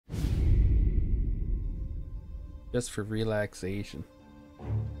Just for relaxation.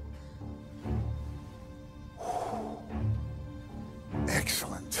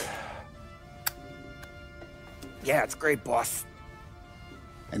 Excellent. Yeah, it's great, boss.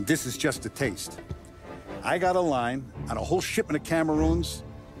 And this is just a taste. I got a line on a whole shipment of Cameroons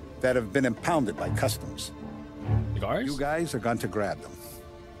that have been impounded by customs. Cigars? You guys are going to grab them.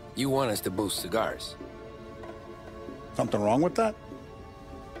 You want us to boost cigars? Something wrong with that?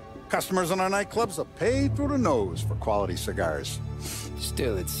 Customers in our nightclubs are paid through the nose for quality cigars.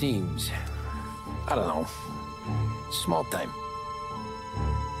 Still, it seems... I don't know. Small time.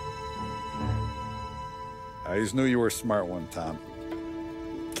 I just knew you were a smart one, Tom.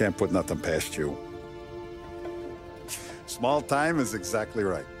 Can't put nothing past you. Small time is exactly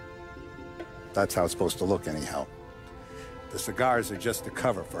right. That's how it's supposed to look anyhow. The cigars are just a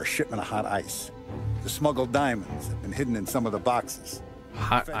cover for a shipment of hot ice. The smuggled diamonds have been hidden in some of the boxes.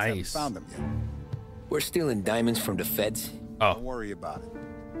 Hot The feds haven't ice. found them yet. We're stealing diamonds from the feds? Oh, Don't worry about it.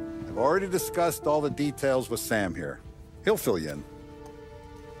 I've already discussed all the details with Sam here. He'll fill you in.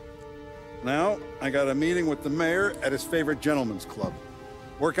 Now, I got a meeting with the mayor at his favorite gentleman's club.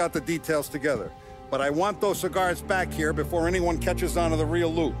 Work out the details together. But I want those cigars back here before anyone catches on to the real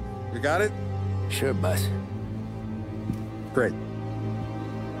loot. You got it? Sure, boss. Great.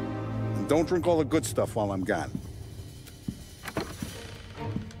 And don't drink all the good stuff while I'm gone.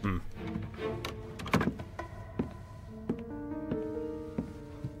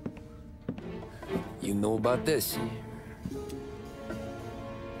 You know about this?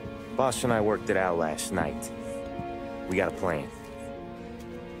 Boss and I worked it out last night. We got a plan.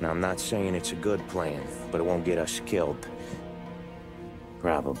 Now, I'm not saying it's a good plan, but it won't get us killed.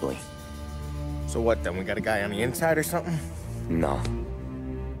 Probably. So what then? We got a guy on the inside or something? No.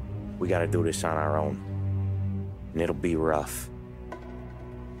 We gotta do this on our own. And it'll be rough.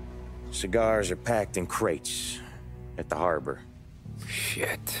 Cigars are packed in crates at the harbor.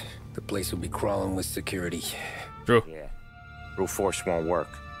 Shit. The place will be crawling with security. true. Yeah. Brute force won't work.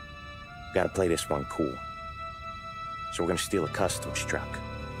 Gotta play this one cool. So we're gonna steal a customs truck.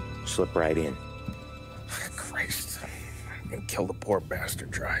 Slip right in. Christ. And kill the poor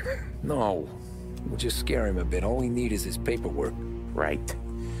bastard driver. No. We'll just scare him a bit. All we need is his paperwork. Right.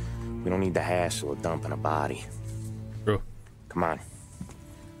 We don't need the hassle of dumping a body. True. Come on.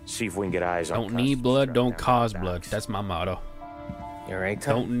 See if we can get eyes on Don't need customs blood, truck don't down cause the blood. docks. That's my motto. You all right,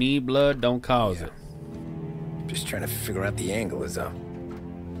 Tom? Don't need blood, don't cause it. Just trying to figure out the angle is up.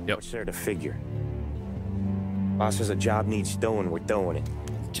 What's there to figure? Boss says a job needs doing, we're doing it.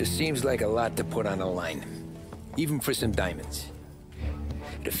 Just seems like a lot to put on the line. Even for some diamonds.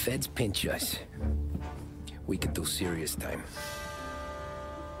 If the feds pinch us, we could do serious time.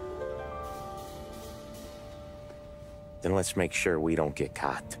 Then let's make sure we don't get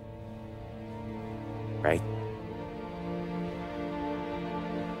caught. Right?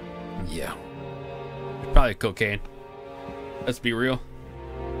 Yeah. Probably cocaine. Let's be real.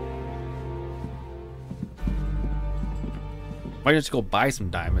 Why don't you just go buy some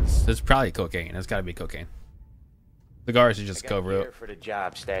diamonds? It's probably cocaine. It's gotta be cocaine. Cigars should just I got cover gear up. for the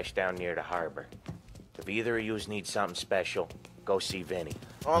job stashed down near the harbor. If either of yous need something special, go see Vinny.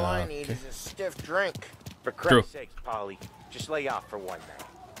 All I need is a stiff drink. For True. Christ's sake, Polly, just lay off for one night,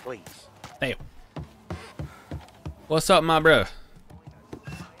 please. Damn. What's up, my bro?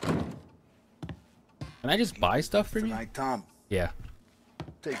 Can I just buy stuff from you? Tonight, Tom. Yeah.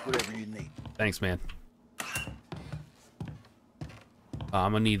 Take whatever you need. Thanks, man.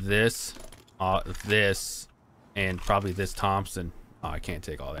 I'm gonna need this, this, and probably this Thompson. Oh, I can't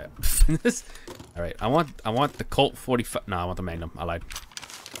take all that. This. All right. I want the Colt 45. No, I want the Magnum. I lied.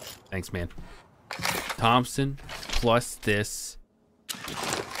 Thanks, man. Thompson plus this.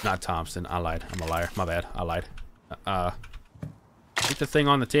 Not Thompson. I lied. I'm a liar. My bad. I lied. Take the thing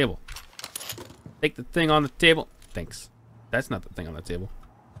on the table. Take the thing on the table. Thanks. That's not the thing on the table.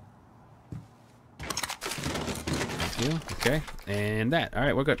 Thank you. Okay. And that. All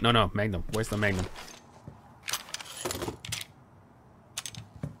right, we're good. No, Magnum. Where's the Magnum?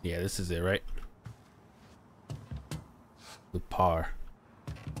 Yeah, this is it, right? Lupar.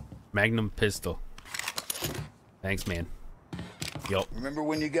 Magnum pistol. Thanks, man. Yup. Remember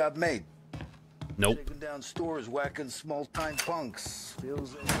when you got made? Nope. Taking down stores, whacking small-time punks.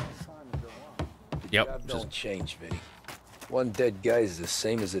 Feels like a sign of the law. Yep. Job Just, don't change, Vinny. One dead guy is the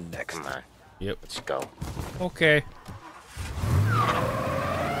same as the next. Come on, yep. let's go. Okay.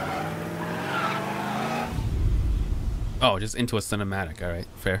 Oh, just into a cinematic. All right,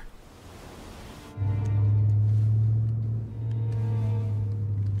 fair.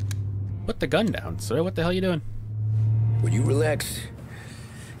 Put the gun down, sir. What the hell are you doing? Will you relax?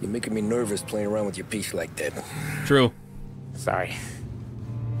 You're making me nervous playing around with your piece like that. True. Sorry.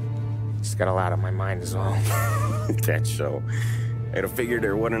 Just got a lot on my mind is all. That's so. I'd have figured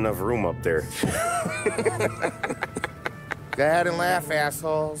there wasn't enough room up there. Go ahead and laugh,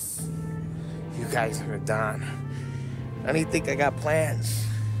 assholes. You guys are done. I don't think I got plans.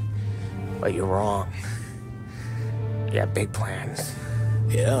 But you're wrong. I got big plans.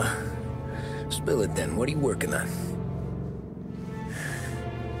 Yeah? Spill it then. What are you working on?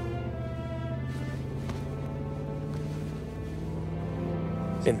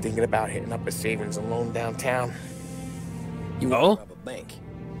 Been thinking about hitting up a savings and loan downtown. You want to rob a bank?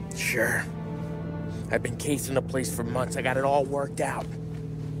 Sure. I've been casing the place for months. I got it all worked out.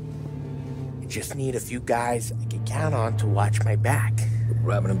 I just need a few guys I can count on to watch my back.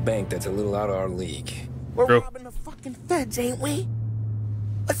 Robbing a bank, that's a little out of our league. We're True. robbing the fucking feds, ain't we?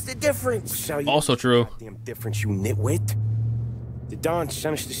 What's the difference? Also true. Damn difference, you nitwit. The Don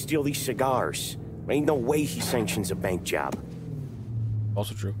sent us to steal these cigars. Ain't no way he sanctions a bank job.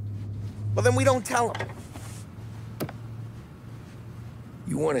 Also true. Well, then we don't tell him.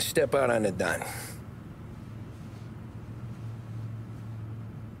 You want to step out on the Don?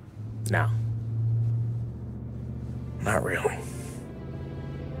 No. Not really.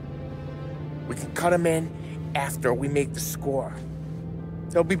 We can cut him in after we make the score.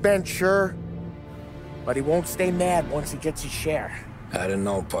 He'll be bent, sure, but he won't stay mad once he gets his share. I don't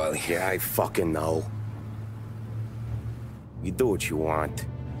know, Polly. Yeah, I fucking know. You do what you want.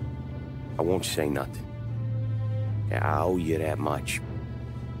 I won't say nothing. Yeah, I owe you that much.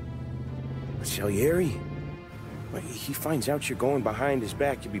 But Salieri, when he finds out you're going behind his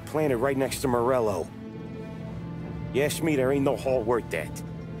back, you'll be planted right next to Morello. You ask me, there ain't no haul worth that.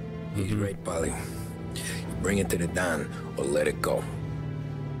 He's right, Polly. You bring it to the Don or let it go.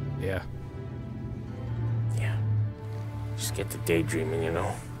 Yeah. Yeah. Just get to daydreaming, you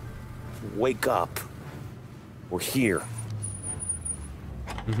know? Wake up. We're here.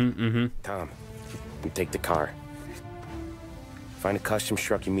 Tom, we take the car. Find a customs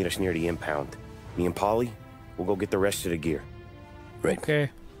truck and meet us near the impound. Me and Polly, we'll go get the rest of the gear. Right.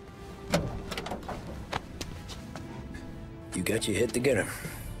 Okay. You got your head together.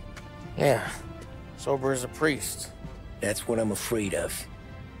 Yeah. Sober as a priest. That's what I'm afraid of.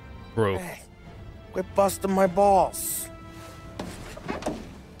 Bro. Hey, quit busting my balls.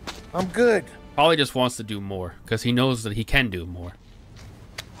 I'm good. Polly just wants to do more because he knows that he can do more.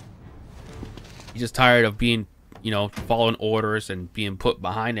 He's just tired of being, you know, following orders and being put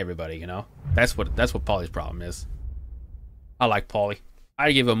behind everybody, you know? That's what Polly's problem is. I like Polly.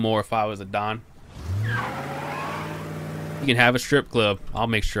 I'd give him more if I was a Don. You can have a strip club. I'll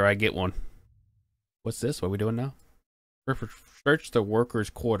make sure I get one. What's this? What are we doing now? Search the workers'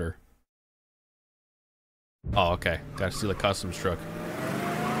 quarter. Oh, okay. Gotta steal a customs truck.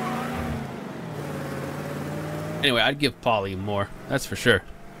 Anyway, I'd give Polly more. That's for sure.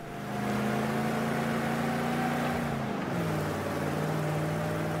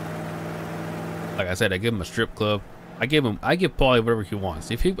 Like I said, I give him a strip club. I give Paulie whatever he wants.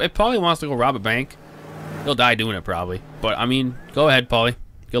 If Paulie wants to go rob a bank, he'll die doing it probably. But I mean, go ahead, Paulie.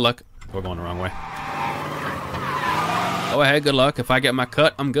 Good luck. We're going the wrong way. Go ahead, good luck. If I get my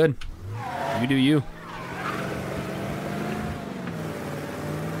cut, I'm good. You do you.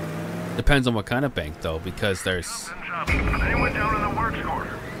 Depends on what kind of bank though, because there's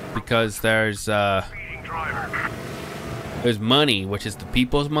there's money, which is the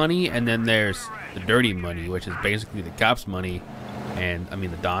people's money, and then there's the dirty money, which is basically the cops' money, and I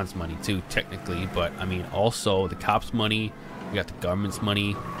mean the Don's money too, technically. But I mean also the cops' money. You got the government's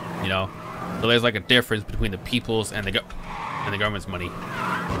money, you know. So there's like a difference between the people's and the government's money.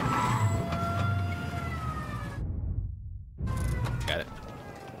 Got it.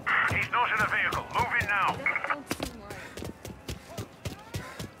 He's not in the vehicle. Move in now.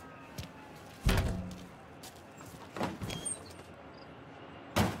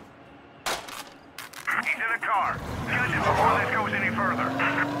 He's in a car. Catch him before this goes any further.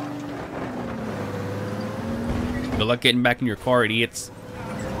 Good luck getting back in your car, idiots.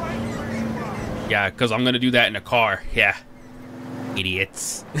 Yeah, because I'm going to do that in a car. Yeah.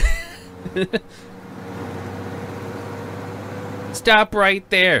 Idiots. Stop right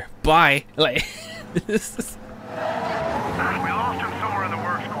there. Bye. Like, this is... We lost him somewhere in the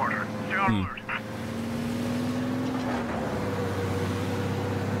works quarter. Stay on alert.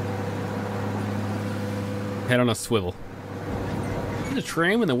 Head on a swivel. Is a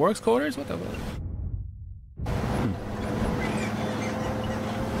tram in the works quarters? What the fuck?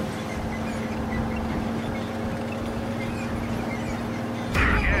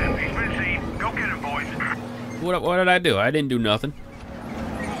 Yeah, he's been seen. Go get him, boys. What did I do? I didn't do nothing.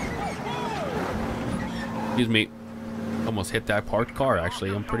 Excuse me. Almost hit that parked car, actually.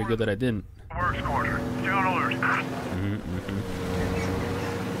 I'm pretty good that I didn't. Works quarter. Stay on alert.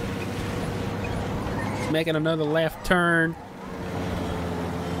 Making another left turn.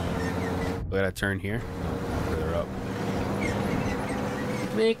 We gotta turn here. Further up.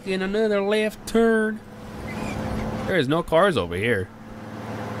 Making another left turn. There is no cars over here.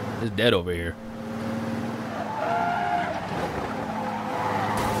 It's dead over here.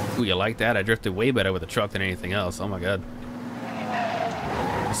 Ooh, you like that? I drifted way better with a truck than anything else. Oh my god.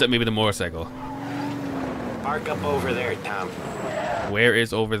 Except maybe the motorcycle. Park up over there, Tom. Where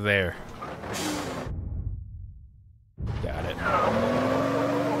is over there? Got it.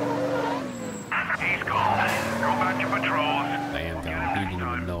 He's gone. Go back to patrols. I am gone. He didn't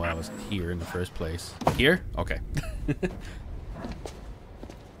even know I was here in the first place. Here? Okay.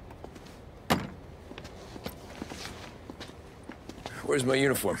 Where's my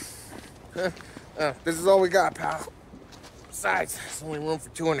uniform? This is all we got, pal. Besides, there's only room for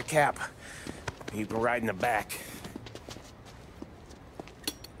 2 in the cab. You can ride in the back.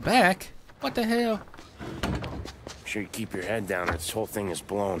 Back? What the hell? Make sure you keep your head down or this whole thing is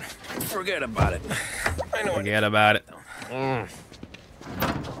blown. Forget about it. I know. Forget about it. I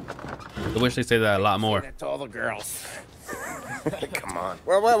wish they say that a lot more. That's all the girls. Come on.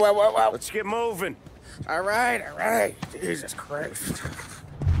 Well. Let's get moving. All right. Jesus Christ.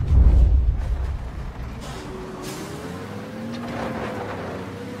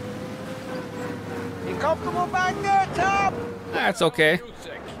 You comfortable back there, Tom? That's okay.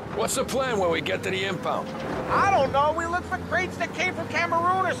 What's the plan when we get to the impound? I don't know. We look for crates that came from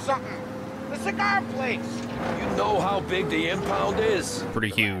Cameroon or something. The cigar place. You know how big the impound is? Pretty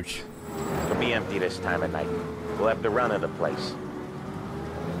huge. It'll be empty this time of night. We'll have the run of the place.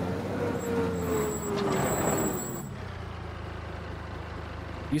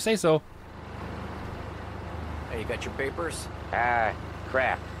 You say so. Hey, you got your papers?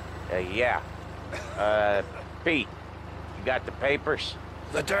 Crap. Yeah. Pete, you got the papers?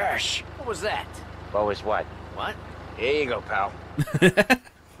 The dash. What was that? What was what? What? Here you go, pal.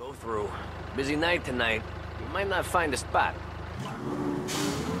 Go through. Busy night tonight. You might not find a spot.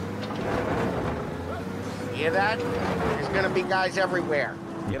 Hear that? There's gonna be guys everywhere.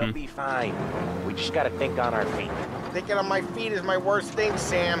 It'll be fine. We just gotta think on our feet. Thinking on my feet is my worst thing,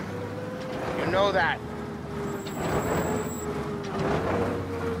 Sam. You know that.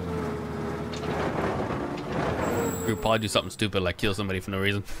 We would probably do something stupid like kill somebody for no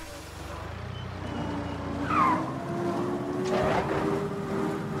reason.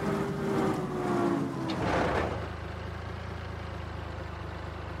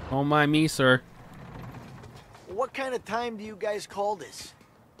 Don't mind me, sir. What kind of time do you guys call this?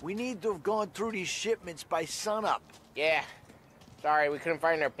 We need to have gone through these shipments by sunup. Yeah. Sorry, we couldn't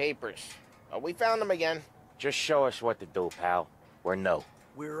find our papers. But we found them again. Just show us what to do, pal. We're no.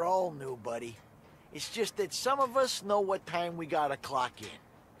 We're all new, buddy. It's just that some of us know what time we gotta clock in.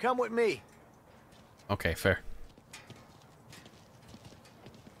 Come with me. Okay, fair.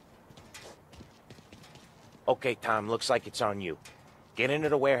 Okay, Tom, looks like it's on you. Get into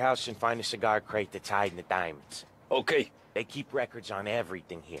the warehouse and find a cigar crate that's hiding the diamonds. Okay. They keep records on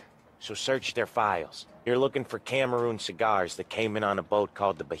everything here, so search their files. You're looking for Cameroon cigars that came in on a boat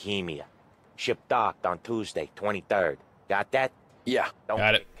called the Bohemia. Ship docked on Tuesday, 23rd. Got that? Yeah. Don't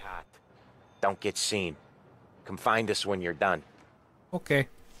Got get it. caught. Don't get seen. Come find us when you're done. Okay.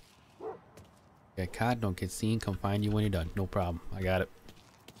 Get caught, don't get seen, come find you when you're done. No problem. I got it.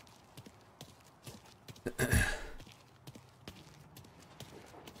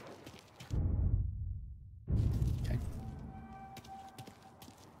 Okay.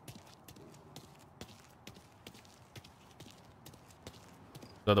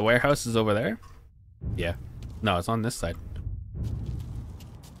 So the warehouse is over there? Yeah. No, it's on this side.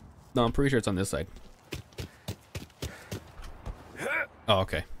 No, I'm pretty sure it's on this side. Oh,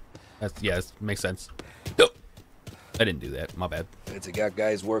 okay. That's, yeah, it makes sense. Nope. I didn't do that. My bad. It's got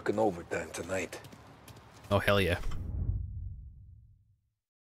guys working overtime tonight. Oh, hell yeah.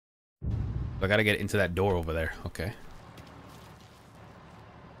 I gotta get into that door over there. Okay.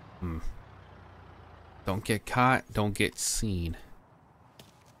 Don't get caught. Don't get seen.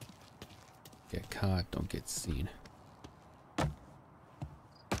 Get caught. Don't get seen.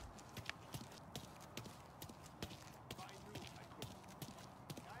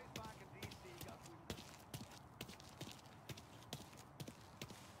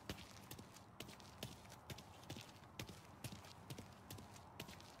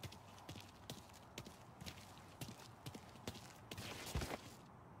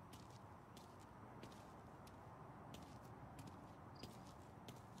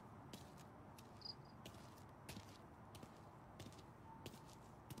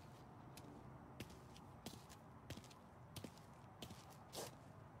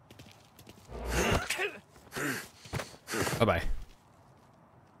 Bye-bye.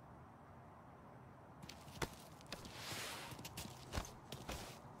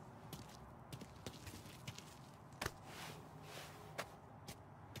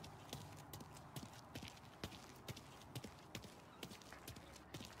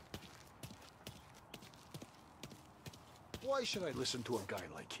 Why should I listen to a guy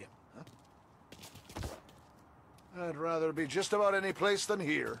like him, huh? I'd rather be just about any place than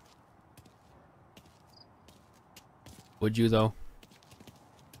here. Would you, though?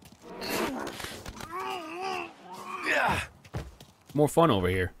 More fun over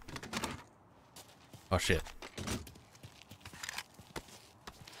here. Oh, shit.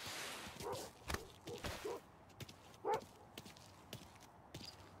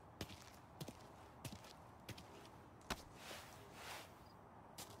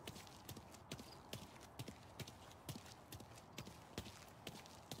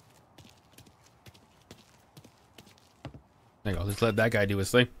 There you go. Let's let that guy do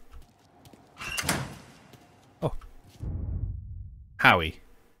his thing. Oh. Howie.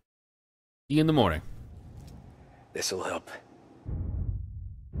 See you in the morning. This'll help.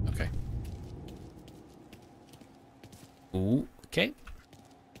 Okay. Ooh, okay.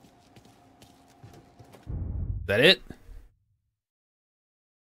 Is that it?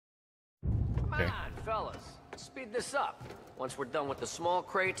 Come on, fellas. Speed this up. Once we're done with the small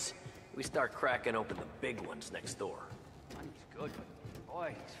crates, we start cracking open the big ones next door. Money's good, but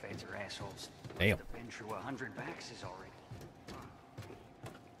boy, these feds are assholes. Damn. They've been through 100 baxes already.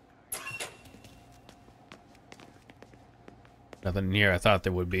 Nothing in here I thought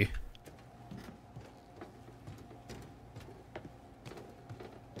there would be.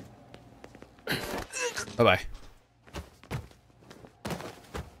 Bye-bye.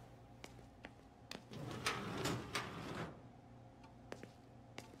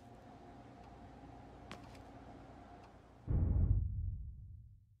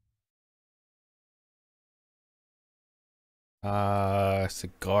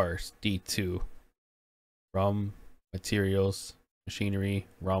 Cigars, D2. Rum, materials, machinery,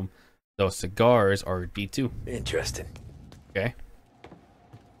 rum. Those cigars are D2. Interesting. Okay.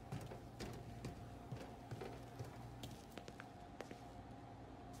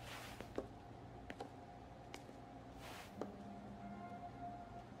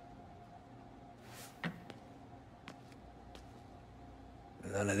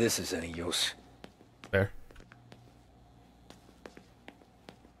 None of this is any use. Fair.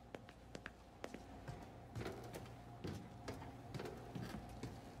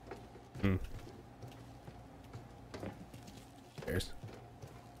 There's.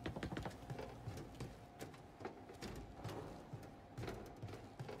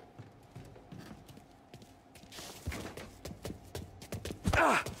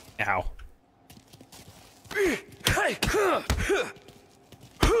 Ow.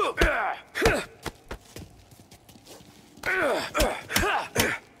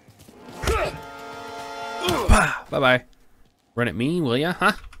 Bye-bye. Run at me, will ya,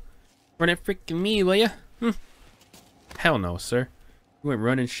 huh? Run at freaking me, will ya? Hell no, sir. You went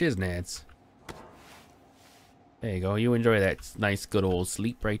running shiznads. There you go. You enjoy that nice good old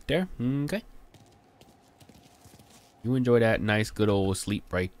sleep right there. Okay. You enjoy that nice good old sleep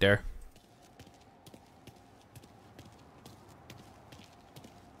right there.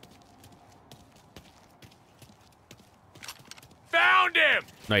 Found him!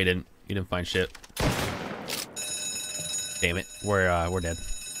 No, you didn't. You didn't find shit. Damn it. We're dead.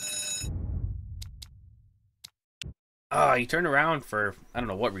 He turned around for I don't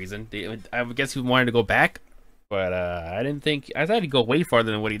know what reason. I guess he wanted to go back, but I didn't think. I thought he'd go way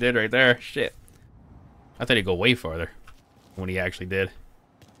farther than what he did right there. Shit. I thought he'd go way farther than what he actually did.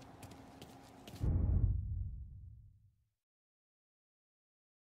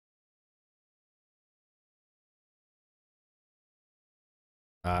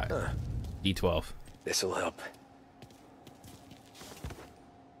 D12. This'll help.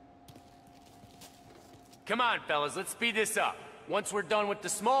 Come on, fellas, let's speed this up. Once we're done with the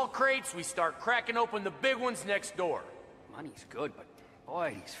small crates, we start cracking open the big ones next door. Money's good, but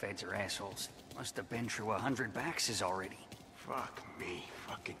boy, these feds are assholes. Must have been through 100 baxes already. Fuck me.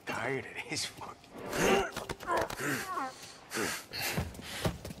 Fucking tired of this fucking...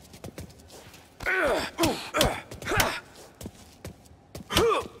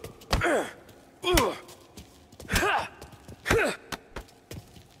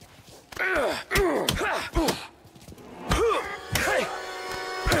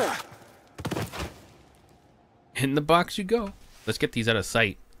 In the box you go. Let's get these out of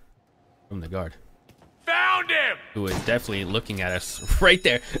sight from the guard. Found him! Who is definitely looking at us right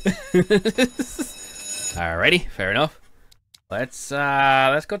there. Alrighty, fair enough. Let's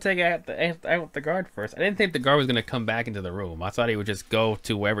go take out the guard first. I didn't think the guard was gonna come back into the room. I thought he would just go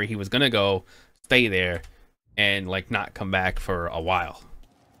to wherever he was gonna go, stay there, and like not come back for a while.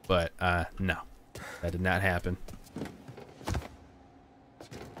 But no, that did not happen.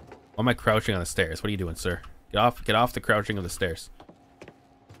 Why am I crouching on the stairs? What are you doing, sir? Get off the crouching of the stairs.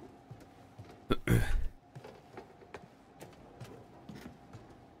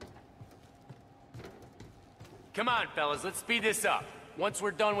 Come on, fellas, let's speed this up. Once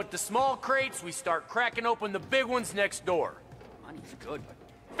we're done with the small crates, we start cracking open the big ones next door. Money's good, but...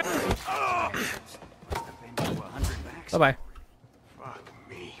 Must have been to 100 backs. Bye-bye. Fuck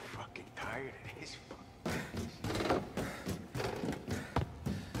me, fucking tired of this.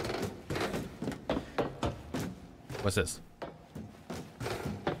 What's this?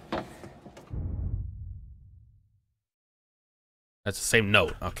 That's the same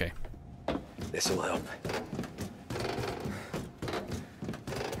note. Okay. This'll help.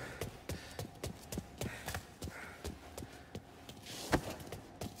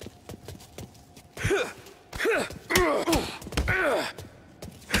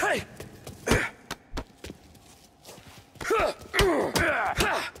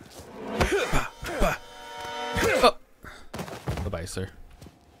 Bye-bye, sir.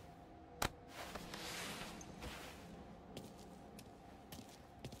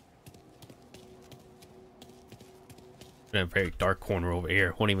 In a very dark corner over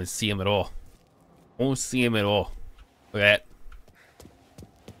here. Won't even see him at all. Won't see him at all. Look at that.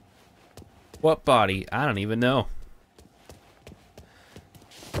 What body? I don't even know.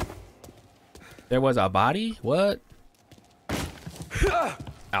 There was a body? What?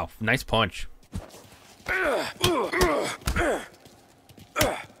 Ow, nice punch. Oh.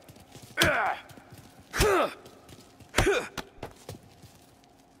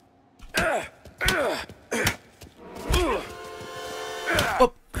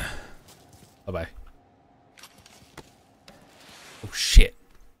 Bye-bye. Oh, shit.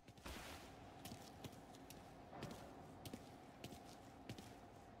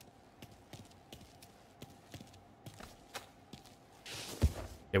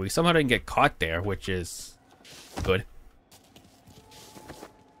 Yeah, we somehow didn't get caught there, which is good.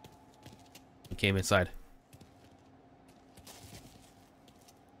 We came inside.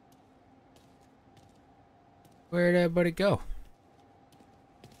 Where'd everybody go?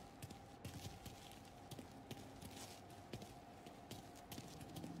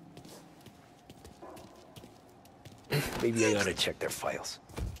 Maybe I ought to check their files.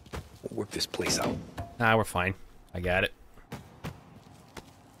 We'll work this place out. Nah, we're fine. I got it.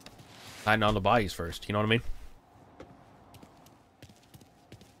 Hiding on the bodies first, you know what I mean?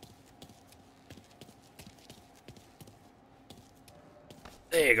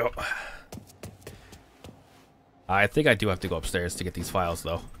 There you go. I think I do have to go upstairs to get these files,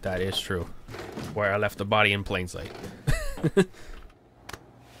 though. That is true. Where I left the body in plain sight.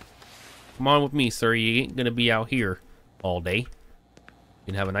 Come on with me, sir. You ain't gonna be out here all day. You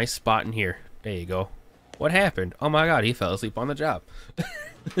can have a nice spot in here. There you go. What happened? Oh my god, he fell asleep on the job.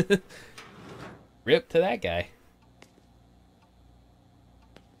 Rip to that guy.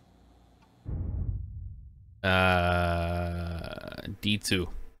 D2.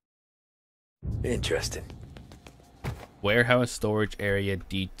 Interesting. Warehouse storage area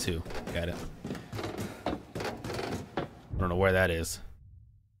D2. Got it. I don't know where that is.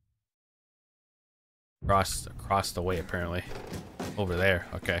 Across the way, apparently. Over there.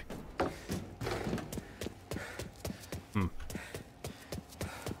 Okay.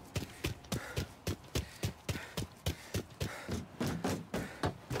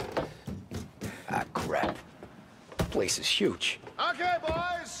 Ah, crap. The place is huge. Okay,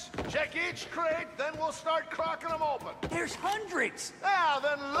 boys. Check each crate, then we'll start cracking them open. There's hundreds! Ah,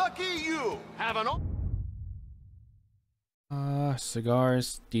 then lucky you. Have an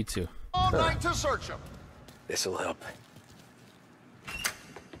Cigars D2. all night to search them. This'll help.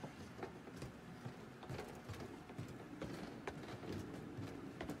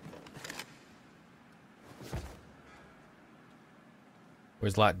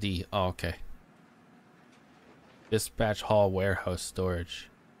 Where's lot D? Oh, okay. Dispatch hall warehouse storage.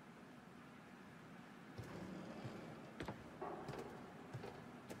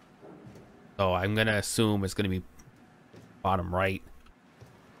 So I'm gonna assume it's gonna be bottom right.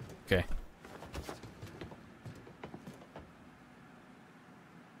 Okay.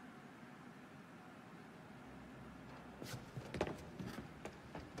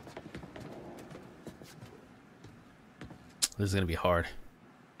 This is gonna be hard.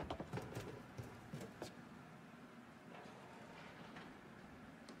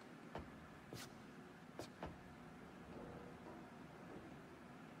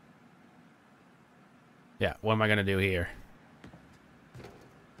 Yeah, what am I gonna do here?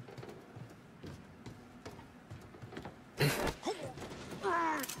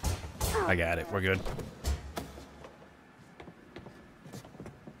 I got it. We're good.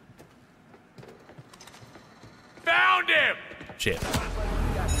 Found him! Shit.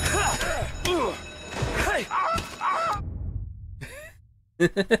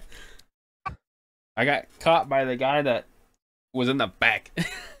 I got caught by the guy that was in the back.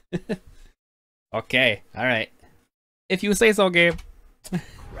 Okay, alright. If you say so, Gabe.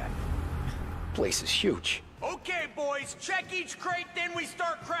 Place is huge. Okay, boys, check each crate, then we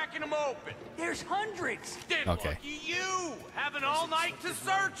start cracking them open. There's hundreds. Then Okay. lucky you, having all night to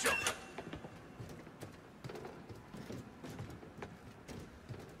search them.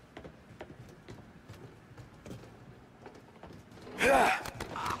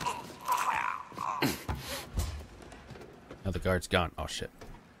 Now the guard's gone. Oh shit.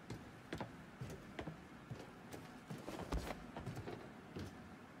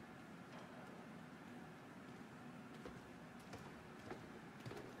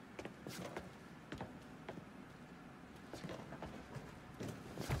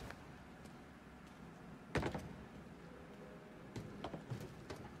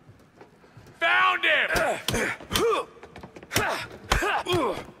 Found him!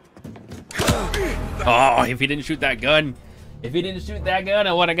 Oh, if he didn't shoot that gun. If he didn't shoot that gun,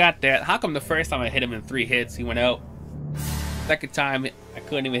 I would have got that. How come the first time I hit him in 3 hits, he went out? Second time, I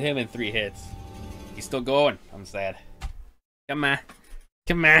couldn't even hit him in 3 hits. He's still going. I'm sad. Come on.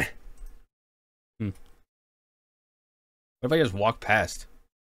 Come on. What if I just walk past?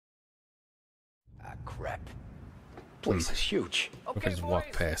 Ah, crap. Place is huge. What if I just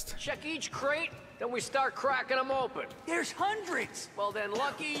walk past? Check each crate, then we start cracking them open. There's hundreds. Well, then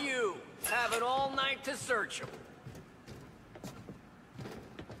lucky you, having all night to search them.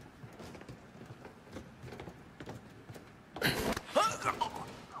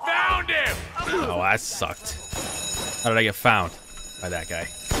 Found him! Oh, that sucked. How did I get found? By that guy.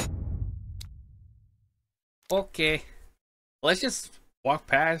 Okay. Let's just walk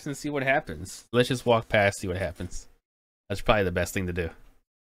past and see what happens. Let's just walk past, see what happens. That's probably the best thing to do.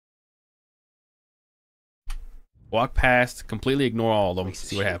 Walk past, completely ignore all of them,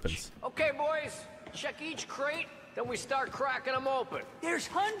 see what happens. Okay, boys, check each crate, then we start cracking them open. There's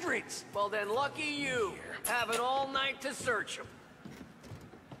hundreds. Well, then lucky you, having all night to search them.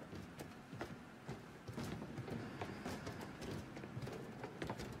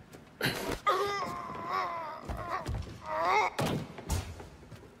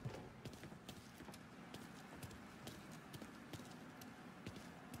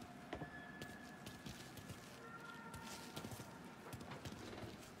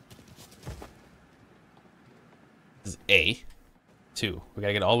 This is A2. We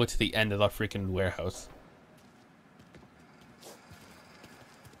gotta get all the way to the end of the freaking warehouse.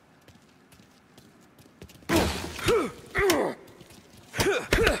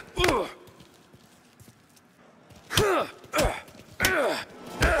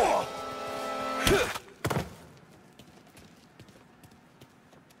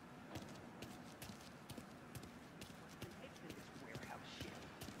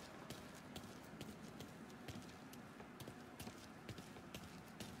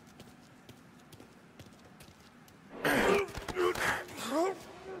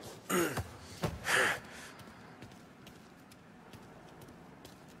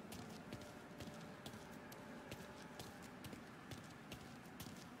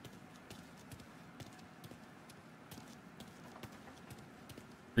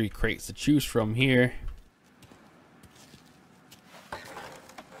 Three crates to choose from here.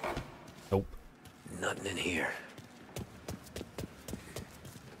 Nope. Nothing in here.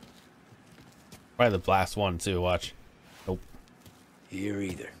 Probably the last one too, watch. Nope. Here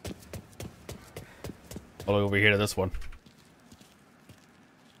either. All the way over here to this one.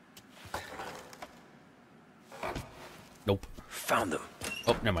 Nope. Found them.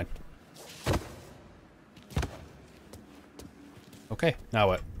 Oh, never mind. Okay, now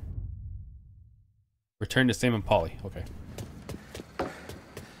what? Return to Sam and Polly. Okay.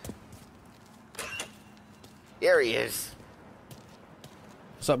 Here he is.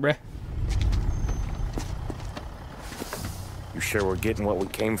 What's up, bruh? You sure we're getting what we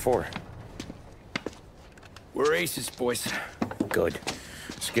came for? We're aces, boys. Good.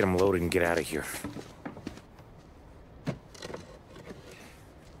 Let's get them loaded and get out of here.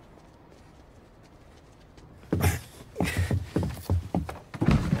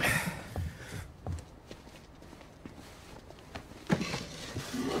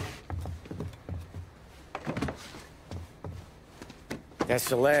 That's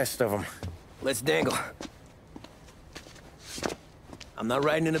the last of them. Let's dangle. I'm not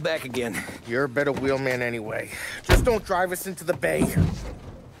riding in the back again. You're a better wheelman anyway. Just don't drive us into the bay.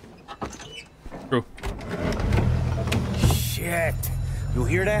 True. Shit. You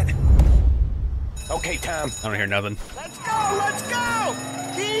hear that? Okay, Tom. I don't hear nothing. Let's go! Let's go!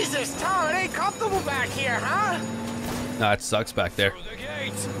 Jesus, Tom, it ain't comfortable back here, huh? No, it sucks back there. The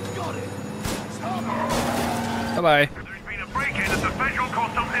gates. Got it. Bye-bye. There's been a break-in at the Federal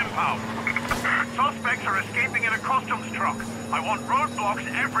Customs impound. Suspects are escaping in a customs truck. I want roadblocks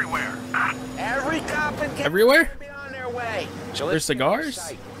everywhere. Every cop and can Everywhere? be on their way. So There's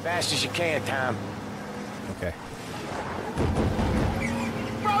cigars? Fast as you can, Tom. Okay.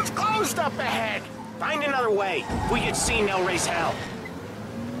 Road's closed up ahead. Find another way. If we get seen, they'll raise hell.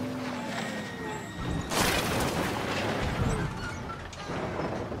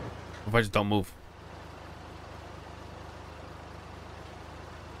 If I just don't move.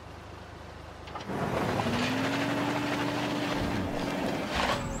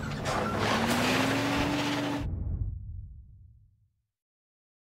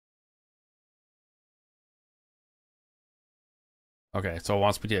 Okay, so it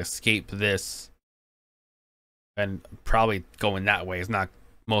wants me to escape this. And probably going that way is not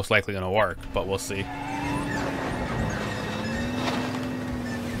most likely going to work, but we'll see.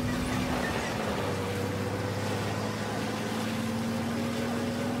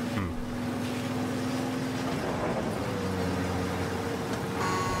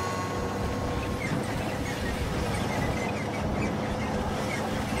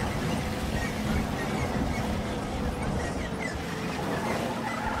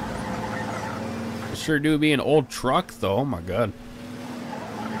 Sure do be an old truck though. Oh my god.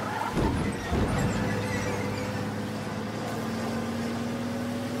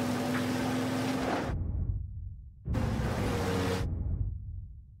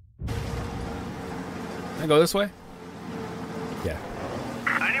 Can I go this way? Yeah.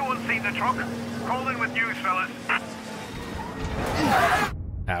 Anyone seen the truck? Call in with news, fellas.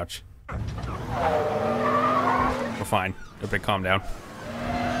 Ouch. We're fine. Everybody calm down.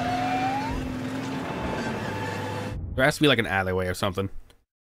 There has to be like an alleyway or something.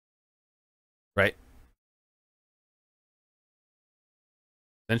 Right?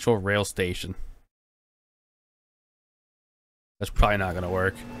 Central Rail Station. That's probably not gonna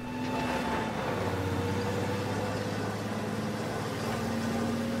work.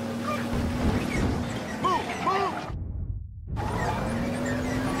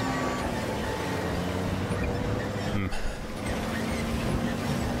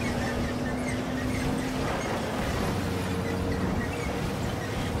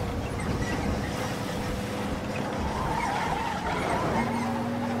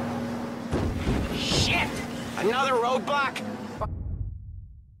 Another roadblock?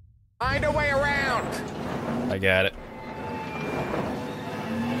 Find a way around. I got it.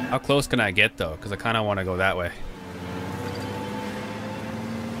 How close can I get though? Because I kind of want to go that way.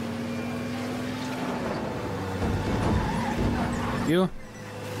 You?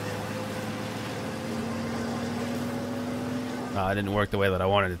 No, it didn't work the way that I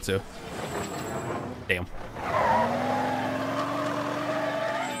wanted it to. Damn.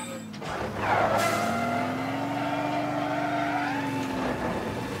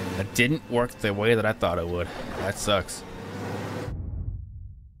 It didn't work the way that I thought it would. That sucks.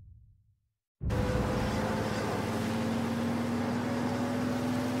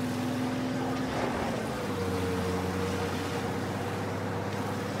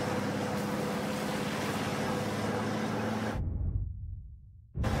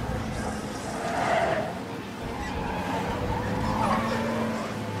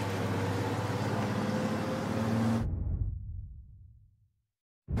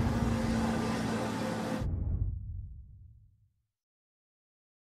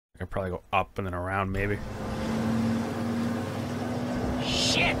 I could probably go up and then around, maybe.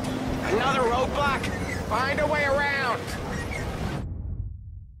 Shit! Another roadblock? Find a way around.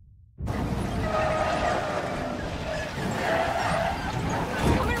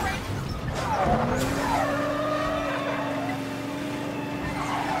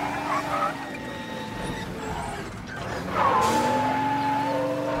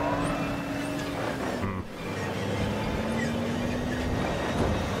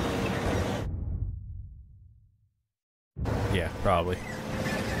 Yeah, probably.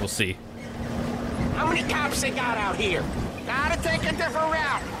 We'll see. How many cops they got out here? Gotta take a different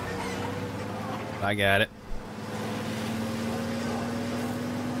route. I got it.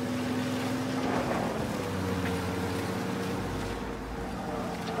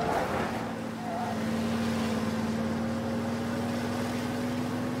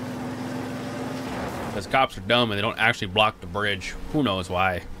 Because cops are dumb and they don't actually block the bridge. Who knows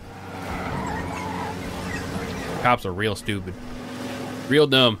why? Cops are real stupid. Real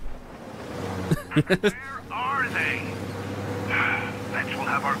dumb. Where are they? Bet we'll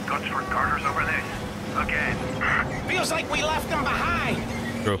have our guts for garters over this. Again. Feels like we left them behind.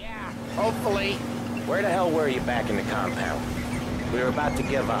 True. Yeah, hopefully. Where the hell were you back in the compound? We were about to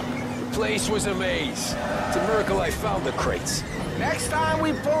give up. The place was a maze. It's a miracle I found the crates. Next time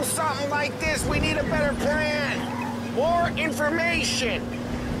we pull something like this, we need a better plan. More information.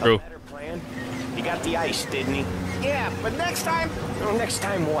 True. A better plan? He got the ice, didn't he? Yeah, but next time... Well, next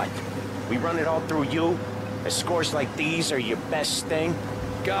time what? We run it all through you? Scores like these are your best thing?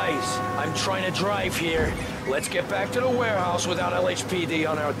 Guys, I'm trying to drive here. Let's get back to the warehouse without LHPD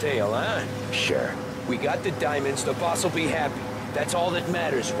on our tail, huh? Sure. We got the diamonds, the boss will be happy. That's all that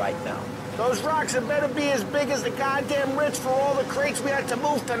matters right now. Those rocks had better be as big as the goddamn ridge for all the crates we had to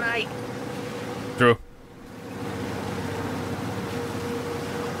move tonight. True.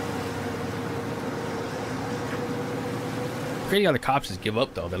 Crazy how the cops just give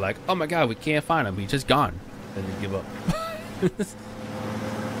up though. They're like, oh my god, we can't find him. He's just gone. Then they give up.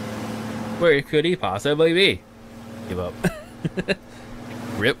 Where could he possibly be? Give up.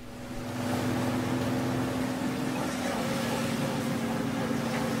 Rip.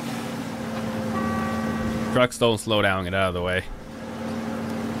 Trucks don't slow down, get out of the way.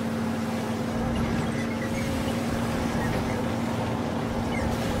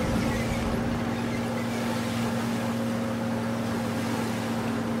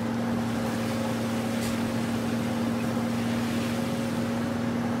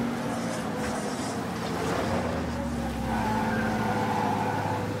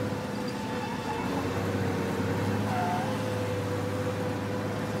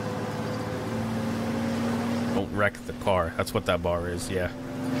 Wreck the car. That's what that bar is, yeah.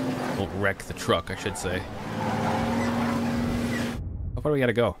 Don't wreck the truck, I should say. How far do we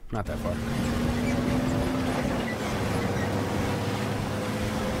gotta go? Not that far.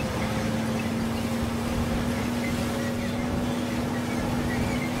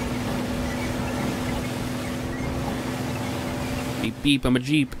 Beep beep, I'm a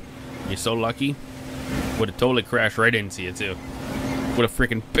Jeep. You're so lucky. Would have totally crashed right into you too. Would have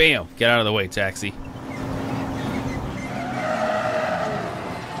freaking bam! Get out of the way, taxi.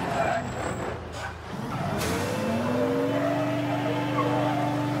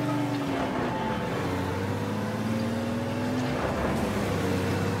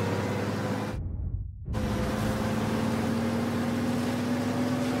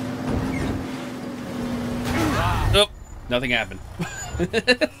 Nothing happened.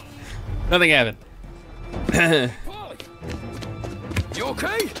 Nothing happened. You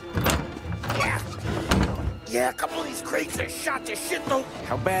okay? Yeah, a couple of these crates are shot to shit, though.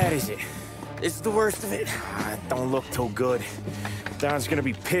 How bad is it? It's the worst of it. It don't look too good. Don's gonna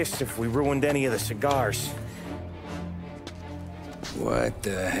be pissed if we ruined any of the cigars. What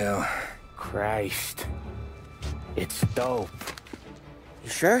the hell? Christ. It's dope. You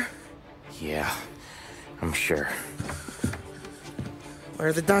sure? Yeah, I'm sure. Where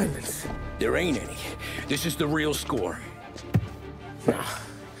are the diamonds? There ain't any. This is the real score. No.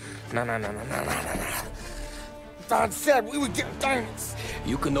 Don said we would get diamonds.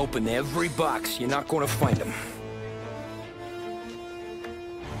 You can open every box. You're not gonna find them.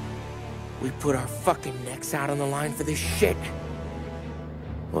 We put our fucking necks out on the line for this shit.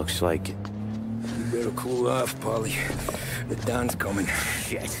 Looks like it. You better cool off, Polly. The Don's coming.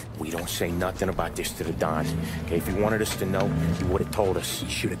 Shit. We don't say nothing about this to the Don. Okay, if he wanted us to know, he would have told us. He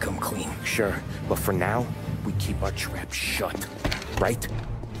should have come clean. Sure, but for now, we keep our trap shut. Right?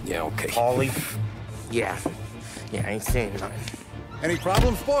 Yeah, okay. Ollie? Yeah, I ain't saying nothing. Any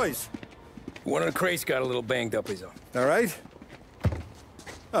problems, boys? One of the crates got a little banged up, is all. All right?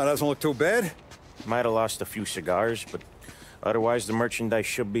 Oh, doesn't look too bad. Might have lost a few cigars, but otherwise the merchandise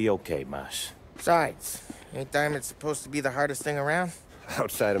should be okay, boss. Besides, ain't diamonds supposed to be the hardest thing around?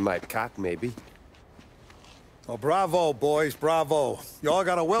 Outside of my cock, maybe. Well, bravo, boys, bravo. You all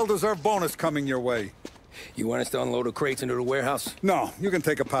got a well-deserved bonus coming your way. You want us to unload the crates into the warehouse? No, you can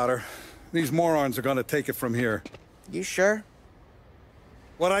take a powder. These morons are gonna take it from here. You sure?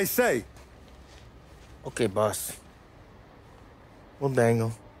 What'd I say? Okay, boss. We'll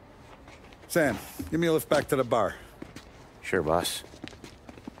dangle. Sam, give me a lift back to the bar. Sure, boss.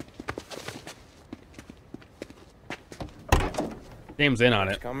 James in on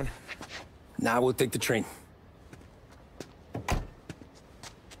it. Coming? Now we'll take the train.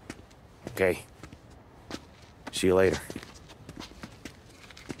 Okay. See you later.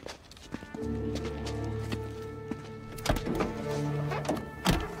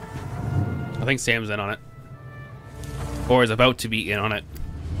 I think think Sam's in on it. Or is about to be in on it.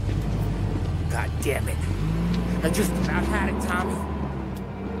 God damn it. I just about had it, Tommy.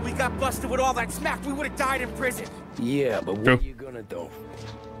 We got busted with all that smack. We would have died in prison. Yeah, but what are you gonna do?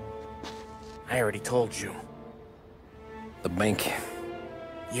 I already told you. The bank.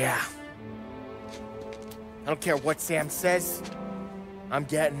 Yeah. I don't care what Sam says. I'm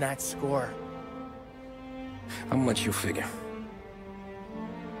getting that score. How much you figure?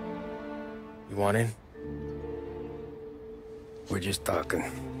 You want in? We're just talking.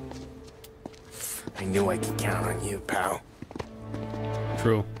 I knew I could count on you, pal.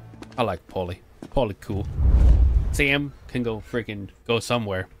 True. I like Paulie. Paulie cool. Sam can go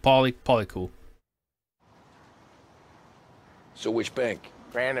somewhere. Paulie cool. So which bank?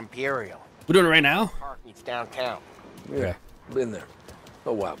 Grand Imperial. We're doing it right now? It's downtown. Yeah, been there.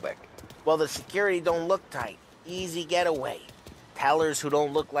 A while back. Well, the security don't look tight. Easy getaway. Tellers who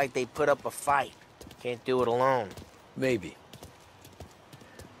don't look like they put up a fight. Can't do it alone. Maybe.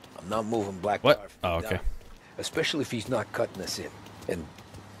 I'm not moving Black What? Car from Oh, okay. down. Especially if he's not cutting us in. And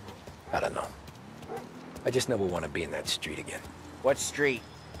I don't know. I just never want to be in that street again. What street?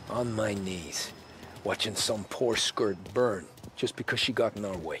 On my knees, watching some poor skirt burn just because she got in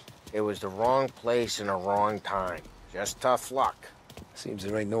our way. It was the wrong place and the wrong time. Just tough luck. Seems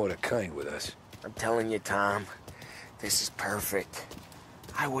there ain't no other kind with us. I'm telling you, Tom, this is perfect.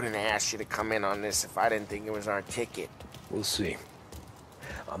 I wouldn't have asked you to come in on this if I didn't think it was our ticket. We'll see.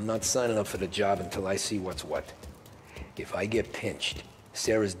 I'm not signing up for the job until I see what's what. If I get pinched,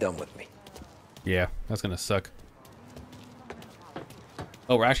 Sarah's done with me. Yeah, that's gonna suck.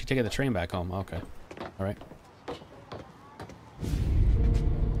 Oh, we're actually taking the train back home. Okay. Alright.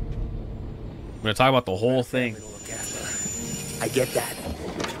 We're gonna talk about the whole thing. I get that.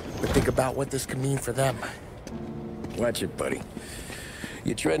 But think about what this could mean for them. Watch it, buddy.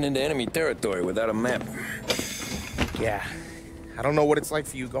 You're treading into enemy territory without a map. Yeah. I don't know what it's like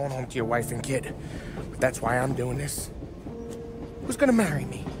for you going home to your wife and kid. But that's why I'm doing this. Who's gonna marry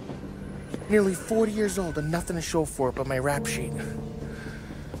me? Nearly 40 years old and nothing to show for it but my rap sheet.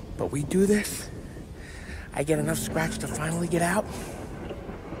 But we do this, I get enough scratch to finally get out?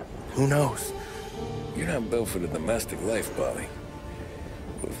 Who knows? You're not built for the domestic life, Bobby.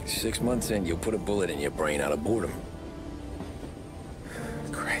 6 months in, you'll put a bullet in your brain out of boredom.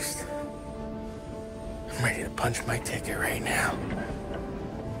 Christ. I'm ready to punch my ticket right now.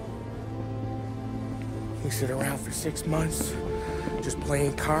 We sit around for 6 months, just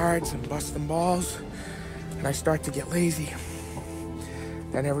playing cards and busting balls, and I start to get lazy.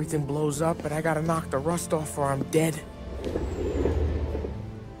 Then everything blows up, and I gotta knock the rust off or I'm dead.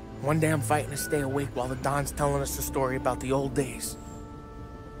 One day I'm fighting to stay awake while the Don's telling us a story about the old days.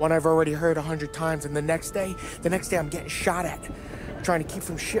 One I've already heard 100 times, and the next day I'm getting shot at, trying to keep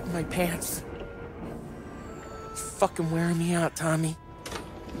from shitting my pants. It's fucking wearing me out, Tommy.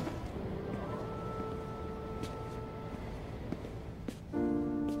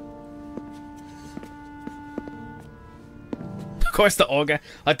 Of course, the old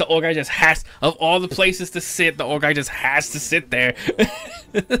guy just has, of all the places to sit, the old guy just has to sit there.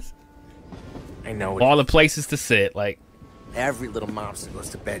 I know. All the places to sit, like. Every little mobster goes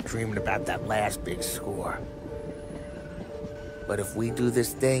to bed dreaming about that last big score. But if we do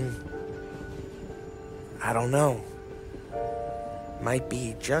this thing, I don't know. Might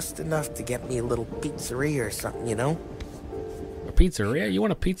be just enough to get me a little pizzeria or something, you know? A pizzeria? You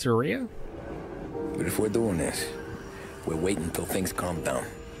want a pizzeria? But if we're doing this, we're waiting until things calm down.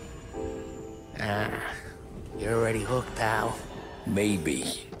 Ah, you're already hooked, pal. Maybe.